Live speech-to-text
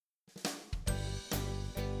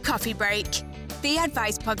Coffee Break, the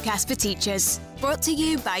advice podcast for teachers, brought to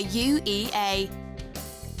you by UEA.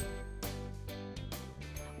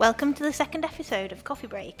 Welcome to the second episode of Coffee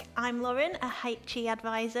Break. I'm Lauren, a HE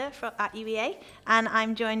advisor at UEA, and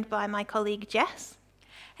I'm joined by my colleague Jess.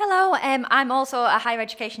 Hello, I'm also a higher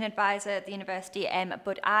education advisor at the university,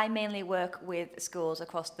 but I mainly work with schools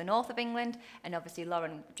across the north of England, and obviously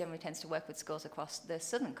Lauren generally tends to work with schools across the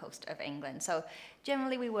southern coast of England. So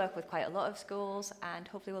generally we work with quite a lot of schools, and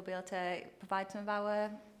hopefully we'll be able to provide some of our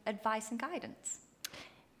advice and guidance.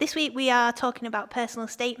 This week we are talking about personal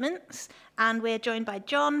statements, and we're joined by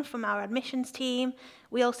John from our admissions team.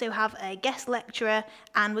 We also have a guest lecturer,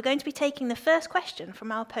 and we're going to be taking the first question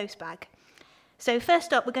from our postbag. So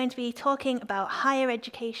first up, we're going to be talking about higher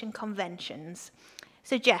education conventions.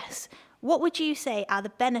 So Jess, what would you say are the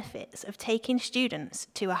benefits of taking students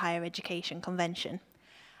to a higher education convention?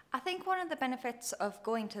 I think one of the benefits of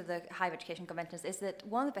going to the higher education conventions is that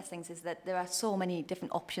one of the best things is that there are so many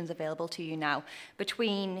different options available to you now.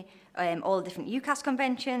 Between all the different UCAS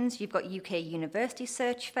conventions, you've got UK university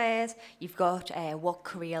search fairs, you've got What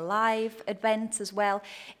Career Live events as well.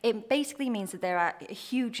 It basically means that there are a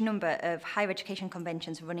huge number of higher education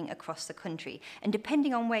conventions running across the country. And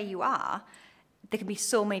depending on where you are, there can be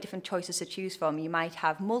so many different choices to choose from. You might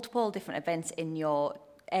have multiple different events in your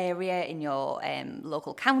area, in your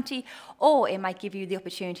local county, or it might give you the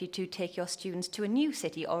opportunity to take your students to a new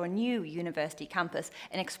city or a new university campus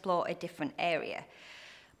and explore a different area.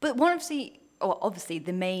 But obviously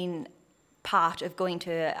the main part of going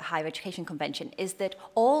to a higher education convention is that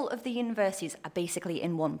all of the universities are basically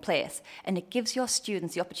in one place, and it gives your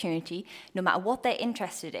students the opportunity, no matter what they're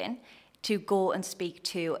interested in, to go and speak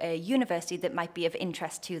to a university that might be of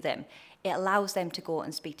interest to them. It allows them to go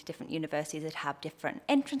and speak to different universities that have different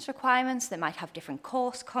entrance requirements, that might have different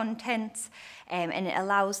course contents, and it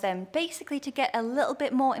allows them basically to get a little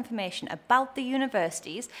bit more information about the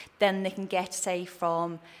universities than they can get, say,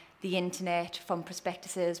 from the internet, from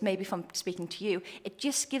prospectuses, maybe from speaking to you. It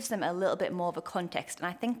just gives them a little bit more of a context. And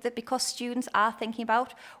I think that because students are thinking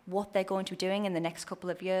about what they're going to be doing in the next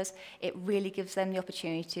couple of years, it really gives them the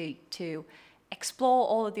opportunity to explore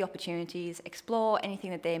all of the opportunities, explore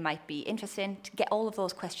anything that they might be interested in, to get all of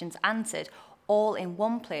those questions answered all in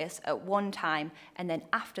one place at one time. And then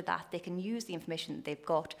after that, they can use the information that they've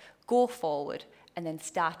got, go forward, and then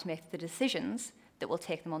start to make the decisions that will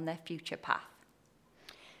take them on their future path.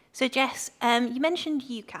 So Jess, you mentioned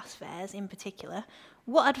UCAS fairs in particular.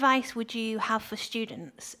 What advice would you have for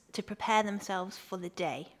students to prepare themselves for the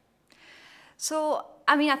day? So,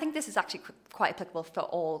 I think this is actually quite applicable for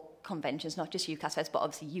all conventions, not just UCAS fairs, but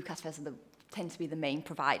obviously UCAS fairs tend to be the main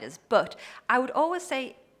providers. But I would always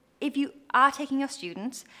say, if you are taking your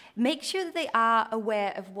students, make sure that they are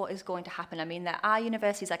aware of what is going to happen. There are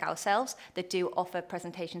universities like ourselves that do offer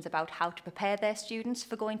presentations about how to prepare their students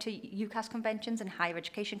for going to UCAS conventions and higher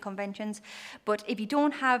education conventions. But if you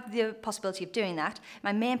don't have the possibility of doing that,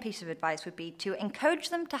 my main piece of advice would be to encourage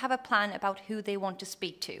them to have a plan about who they want to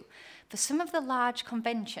speak to. For some of the large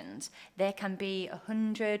conventions, there can be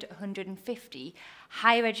 100, 150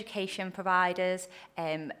 higher education providers,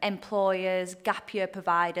 employers, gap year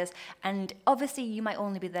providers, and obviously you might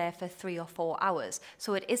only be there for 3 or 4 hours.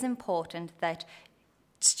 So it is important that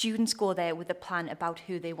students go there with a plan about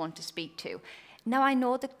who they want to speak to. Now, I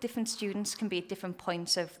know that different students can be at different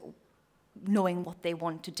points of knowing what they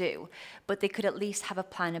want to do, but they could at least have a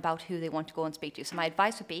plan about who they want to go and speak to. So my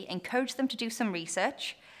advice would be encourage them to do some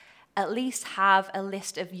research, at least have a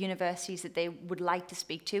list of universities that they would like to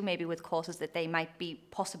speak to, maybe with courses that they might be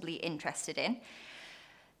possibly interested in.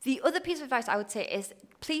 The other piece of advice I would say is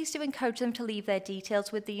please do encourage them to leave their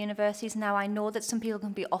details with the universities. Now, I know that some people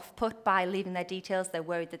can be off-put by leaving their details. They're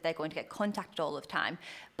worried that they're going to get contacted all the time.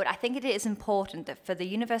 But I think it is important that for the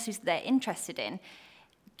universities that they're interested in,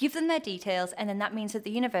 give them their details, and then that means that the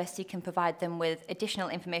university can provide them with additional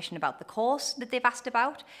information about the course that they've asked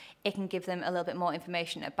about. It can give them a little bit more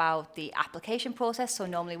information about the application process. So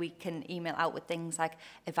normally we can email out with things like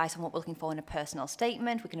advice on what we're looking for in a personal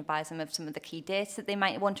statement. We can advise them of some of the key dates that they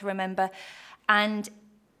might want to remember. And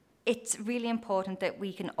it's really important that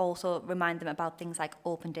we can also remind them about things like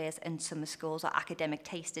open days and summer schools or academic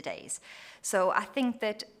taster days. So I think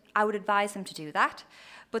that I would advise them to do that.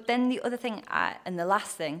 But then the other thing, and the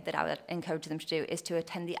last thing that I would encourage them to do is to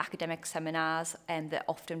attend the academic seminars that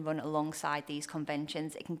often run alongside these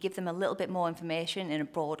conventions. It can give them a little bit more information in a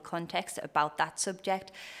broad context about that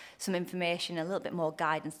subject, some information, a little bit more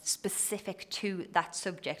guidance specific to that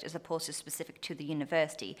subject as opposed to specific to the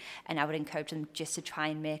university. And I would encourage them just to try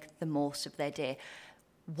and make the most of their day.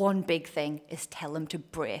 One big thing is tell them to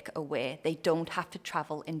break away. They don't have to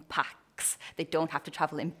travel in packs packs. They don't have to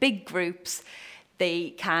travel in big groups.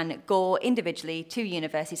 They can go individually to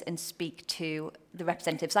universities and speak to the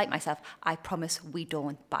representatives like myself. I promise we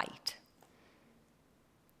don't bite.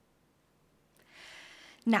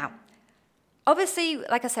 Now, obviously,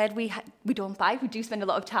 like I said, we don't bite. We do spend a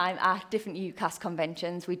lot of time at different UCAS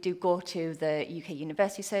conventions. We do go to the UK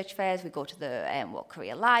University Search Fairs. We go to the What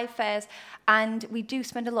Career Live fairs. And we do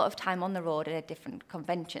spend a lot of time on the road at different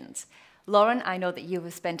conventions. Lauren, I know that you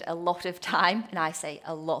have spent a lot of time, and I say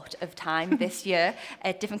a lot of time this year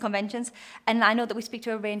at different conventions, and I know that we speak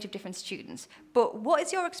to a range of different students. But what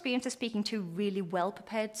is your experience of speaking to really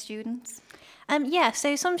well-prepared students?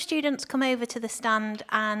 So some students come over to the stand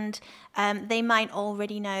and they might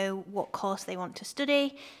already know what course they want to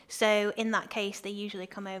study. So in that case, they usually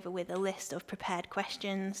come over with a list of prepared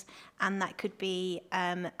questions, and that could be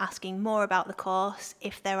asking more about the course,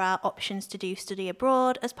 if there are options to do study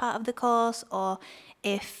abroad as part of the course, or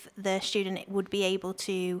if the student would be able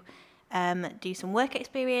to do some work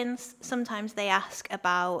experience. Sometimes they ask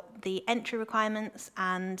about the entry requirements,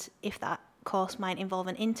 and if that course might involve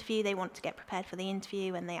an interview, they want to get prepared for the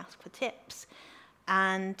interview and they ask for tips.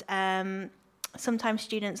 And sometimes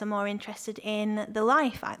students are more interested in the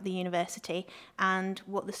life at the university and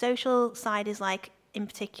what the social side is like. In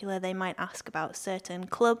particular, they might ask about certain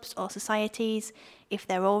clubs or societies. If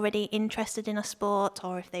they're already interested in a sport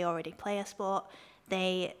or if they already play a sport,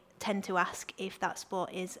 they tend to ask if that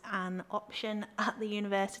sport is an option at the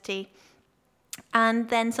university. And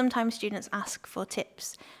then sometimes students ask for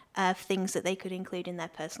tips of things that they could include in their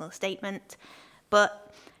personal statement.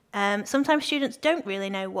 But sometimes students don't really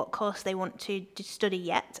know what course they want to study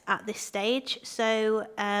yet at this stage. So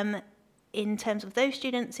in terms of those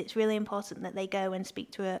students, it's really important that they go and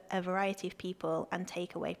speak to a variety of people and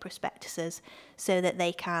take away prospectuses so that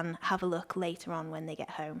they can have a look later on when they get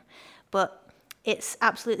home. But it's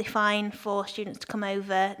absolutely fine for students to come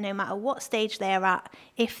over no matter what stage they're at.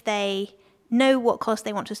 If they know what course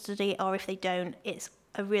they want to study or if they don't, it's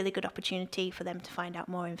a really good opportunity for them to find out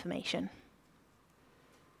more information.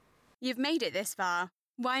 You've made it this far.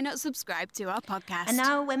 Why not subscribe to our podcast? And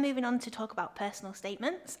now we're moving on to talk about personal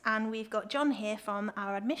statements, and we've got John here from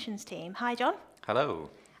our admissions team. Hi, John. Hello.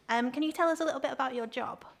 Can you tell us a little bit about your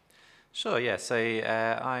job? Sure, yeah. So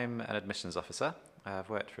I'm an admissions officer. I've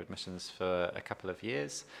worked for admissions for a couple of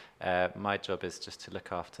years. My job is just to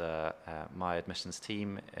look after my admissions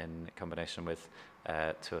team in combination with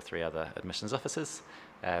 2 or 3 other admissions officers.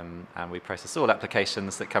 And we process all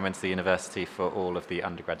applications that come into the university for all of the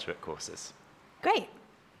undergraduate courses. Great.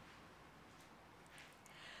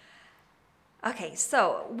 Okay,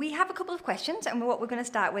 so we have a couple of questions, and what we're going to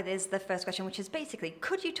start with is the first question, which is basically,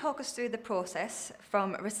 could you talk us through the process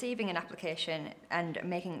from receiving an application and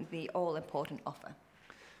making the all-important offer?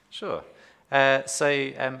 Sure.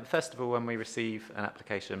 First of all, when we receive an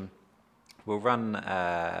application, we'll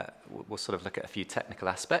sort of look at a few technical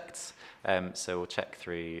aspects. So we'll check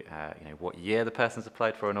through, what year the person's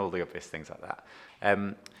applied for and all the obvious things like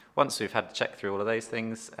that. Once we've had to check through all of those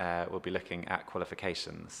things, we'll be looking at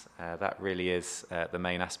qualifications. That really is the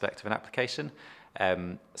main aspect of an application.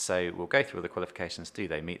 So we'll go through all the qualifications. Do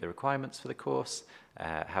they meet the requirements for the course?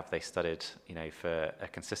 Have they studied, for a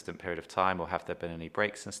consistent period of time, or have there been any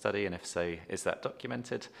breaks in study? And if so, is that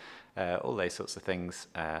documented? All those sorts of things.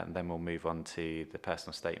 And then we'll move on to the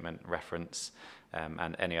personal statement, reference,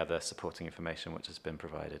 and any other supporting information which has been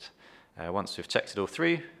provided. Once we've checked it all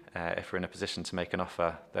through, if we're in a position to make an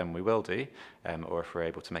offer, then we will do. Or if we're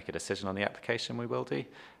able to make a decision on the application, we will do.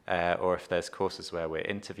 Or if there's courses where we're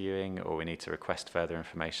interviewing or we need to request further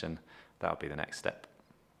information, that'll be the next step.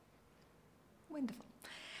 Wonderful.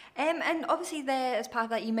 And obviously there, as part of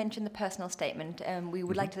that, you mentioned the personal statement. We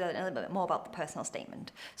would like to learn a little bit more about the personal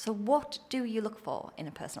statement. So what do you look for in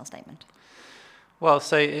a personal statement? Well,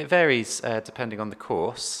 so it varies depending on the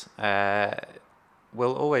course.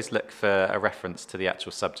 We'll always look for a reference to the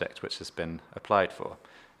actual subject which has been applied for.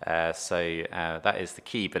 So that is the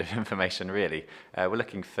key bit of information, really. We're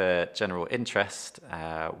looking for general interest,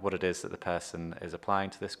 what it is that the person is applying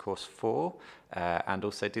to this course for, and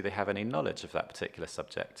also do they have any knowledge of that particular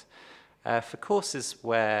subject. For courses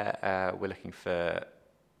where we're looking for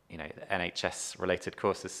NHS-related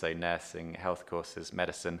courses, so nursing, health courses,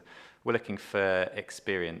 medicine, we're looking for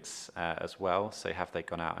experience as well. So have they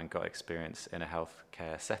gone out and got experience in a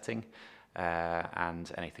healthcare setting,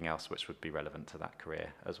 and anything else which would be relevant to that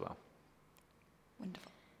career as well.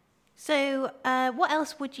 Wonderful. So what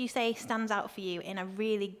else would you say stands out for you in a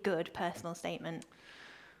really good personal statement?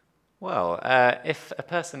 Well, if a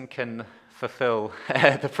person can fulfill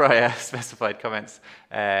the prior specified comments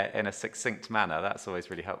in a succinct manner. That's always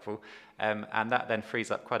really helpful. And that then frees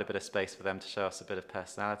up quite a bit of space for them to show us a bit of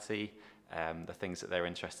personality, the things that they're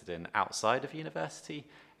interested in outside of university,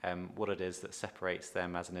 what it is that separates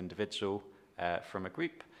them as an individual from a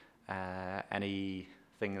group,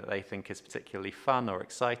 anything that they think is particularly fun or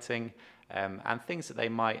exciting, and things that they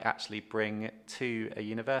might actually bring to a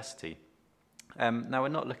university. Now, we're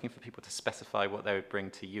not looking for people to specify what they would bring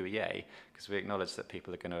to UEA, because we acknowledge that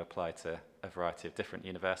people are going to apply to a variety of different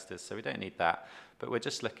universities, so we don't need that. But we're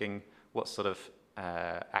just looking what sort of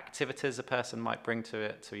activities a person might bring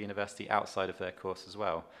to a university outside of their course as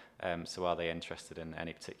well. So are they interested in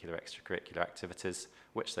any particular extracurricular activities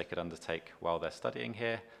which they could undertake while they're studying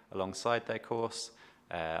here alongside their course?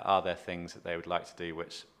 Are there things that they would like to do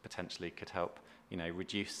which potentially could help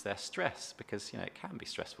reduce their stress, because it can be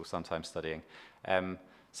stressful sometimes studying.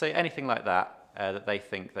 So anything like that that they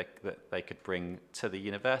think that they could bring to the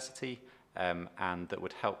university and that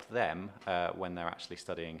would help them when they're actually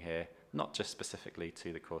studying here, not just specifically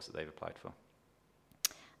to the course that they've applied for.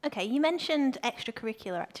 Okay, you mentioned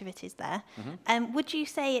extracurricular activities there. Would you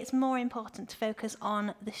say it's more important to focus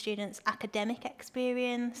on the students' academic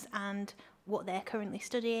experience and what they're currently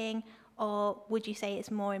studying, or would you say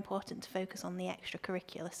it's more important to focus on the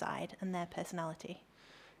extracurricular side and their personality?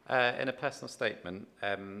 In a personal statement,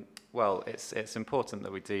 well, it's important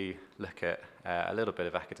that we do look at a little bit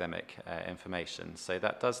of academic information, so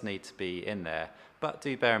that does need to be in there, but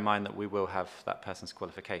do bear in mind that we will have that person's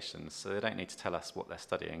qualifications, so they don't need to tell us what they're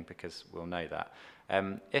studying, because we'll know that.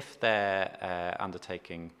 If they're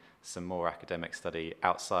undertaking some more academic study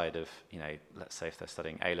outside of, let's say if they're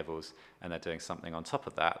studying A-levels and they're doing something on top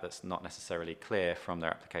of that that's not necessarily clear from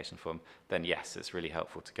their application form, then yes, it's really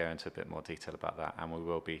helpful to go into a bit more detail about that, and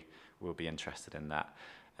we'll be interested in that.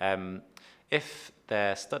 If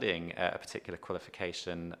they're studying a particular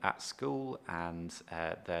qualification at school and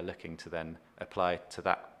they're looking to then apply to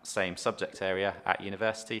that same subject area at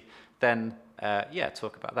university, then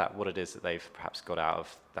talk about that, what it is that they've perhaps got out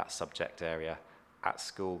of that subject area at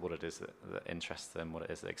school, what it is that interests them, what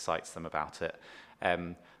it is that excites them about it.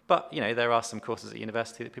 But there are some courses at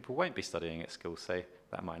university that people won't be studying at school, so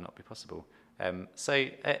that might not be possible. So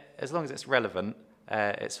as long as it's relevant,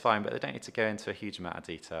 it's fine, but they don't need to go into a huge amount of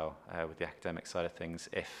detail with the academic side of things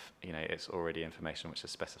if it's already information which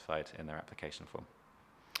is specified in their application form.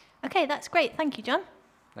 Okay, that's great. Thank you, John.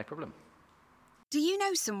 No problem. Do you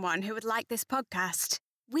know someone who would like this podcast?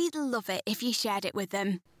 We'd love it if you shared it with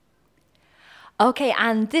them. Okay,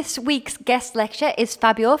 and this week's guest lecturer is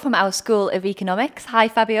Fabio from our School of Economics. Hi,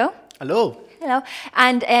 Fabio. Hello. Hello.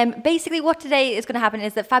 And basically what today is going to happen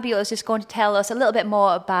is that Fabio is just going to tell us a little bit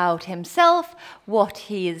more about himself, what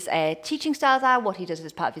his teaching styles are, what he does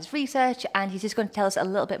as part of his research, and he's just going to tell us a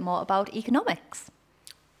little bit more about economics.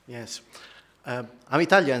 Yes. I'm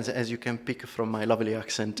Italian, as you can pick from my lovely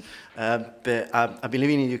accent, but I've been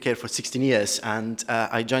living in the UK for 16 years, and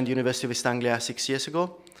I joined the University of East Anglia 6 years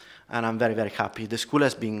ago. And I'm very, very happy. The school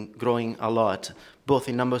has been growing a lot, both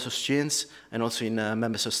in numbers of students and also in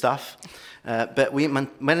members of staff. But we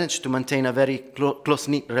managed to maintain a very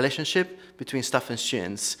close-knit relationship between staff and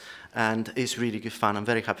students, and it's really good fun. I'm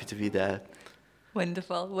very happy to be there.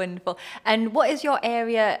 Wonderful, wonderful. And what is your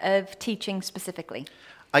area of teaching specifically?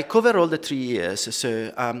 I cover all the 3 years.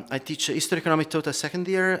 So I teach History Economic Total second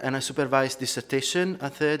year, and I supervise dissertation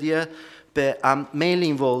at third year. But I'm mainly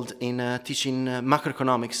involved in teaching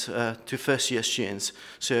macroeconomics to first-year students.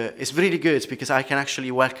 So it's really good because I can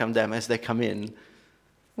actually welcome them as they come in.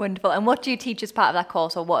 Wonderful. And what do you teach as part of that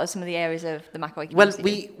course, or what are some of the areas of the macroeconomics?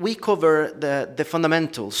 Well, we cover the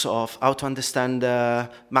fundamentals of how to understand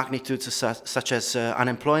magnitudes such as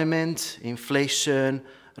unemployment, inflation,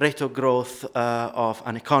 rate of growth of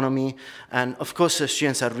an economy. And of course,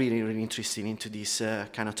 students are really, really interested into these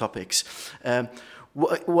kind of topics.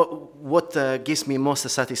 What gives me most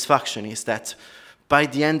satisfaction is that by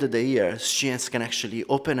the end of the year, students can actually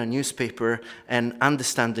open a newspaper and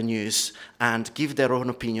understand the news and give their own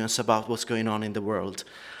opinions about what's going on in the world.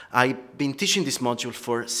 I've been teaching this module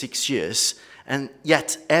for 6 years, and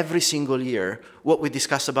yet every single year, what we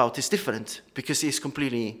discuss about is different because it's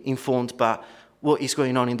completely informed by what is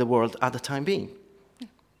going on in the world at the time being.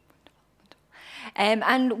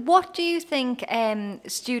 And what do you think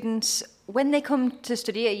students, when they come to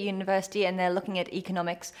study at university and they're looking at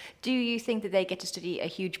economics, do you think that they get to study a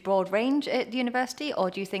huge broad range at the university, or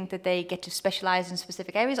do you think that they get to specialise in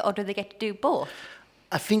specific areas, or do they get to do both?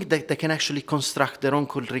 I think that they can actually construct their own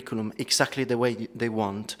curriculum exactly the way they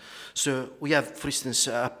want. So we have, for instance,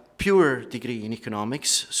 a pure degree in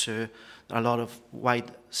economics, so a lot of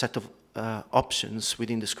wide set of options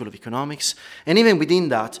within the School of Economics. And even within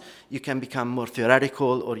that, you can become more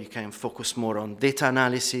theoretical, or you can focus more on data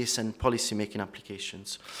analysis and policy-making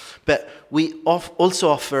applications. But we also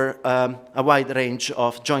offer a wide range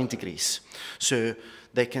of joint degrees. So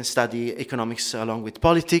they can study economics along with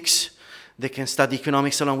politics, they can study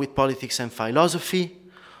economics along with politics and philosophy,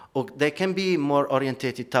 or they can be more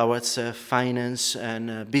orientated towards finance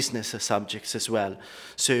and business subjects as well.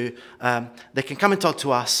 So they can come and talk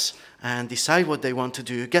to us and decide what they want to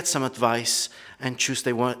do, get some advice, and choose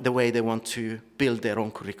the way they want to build their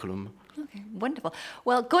own curriculum. Okay, wonderful.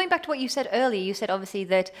 Well, going back to what you said earlier, you said obviously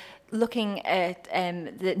that looking at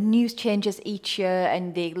the news changes each year,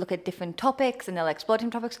 and they look at different topics and they'll explore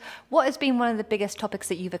different topics. What has been one of the biggest topics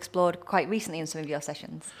that you've explored quite recently in some of your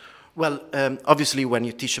sessions? Well, obviously, when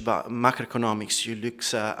you teach about macroeconomics, you look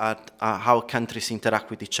at how countries interact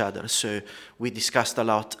with each other. So we discussed a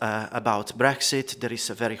lot about Brexit. There is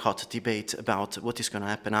a very hot debate about what is going to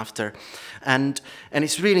happen after. And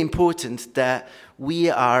it's really important that we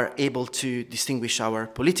are able to distinguish our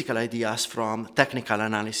political ideas from technical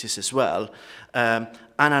analysis as well,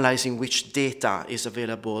 analyzing which data is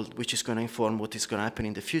available, which is going to inform what is going to happen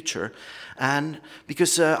in the future. And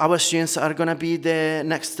because our students are going to be the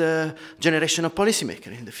next generation of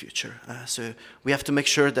policymakers in the future. So we have to make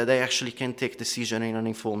sure that they actually can take decisions in an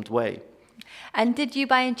informed way. And did you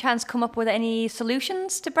by any chance come up with any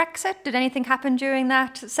solutions to Brexit? Did anything happen during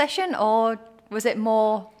that session, or was it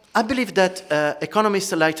more... I believe that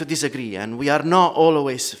economists like to disagree, and we are not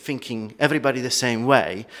always thinking everybody the same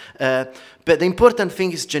way. But the important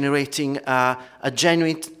thing is generating a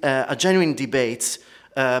genuine debate,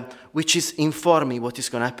 which is informing what is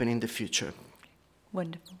going to happen in the future.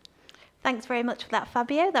 Wonderful. Thanks very much for that,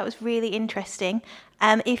 Fabio. That was really interesting.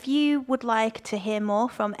 If you would like to hear more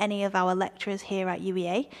from any of our lecturers here at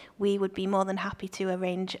UEA, we would be more than happy to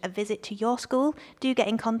arrange a visit to your school. Do get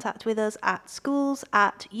in contact with us at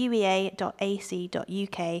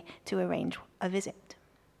schools@uea.ac.uk to arrange a visit.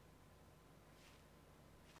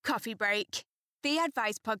 Coffee Break, the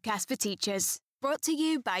advice podcast for teachers, brought to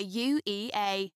you by UEA.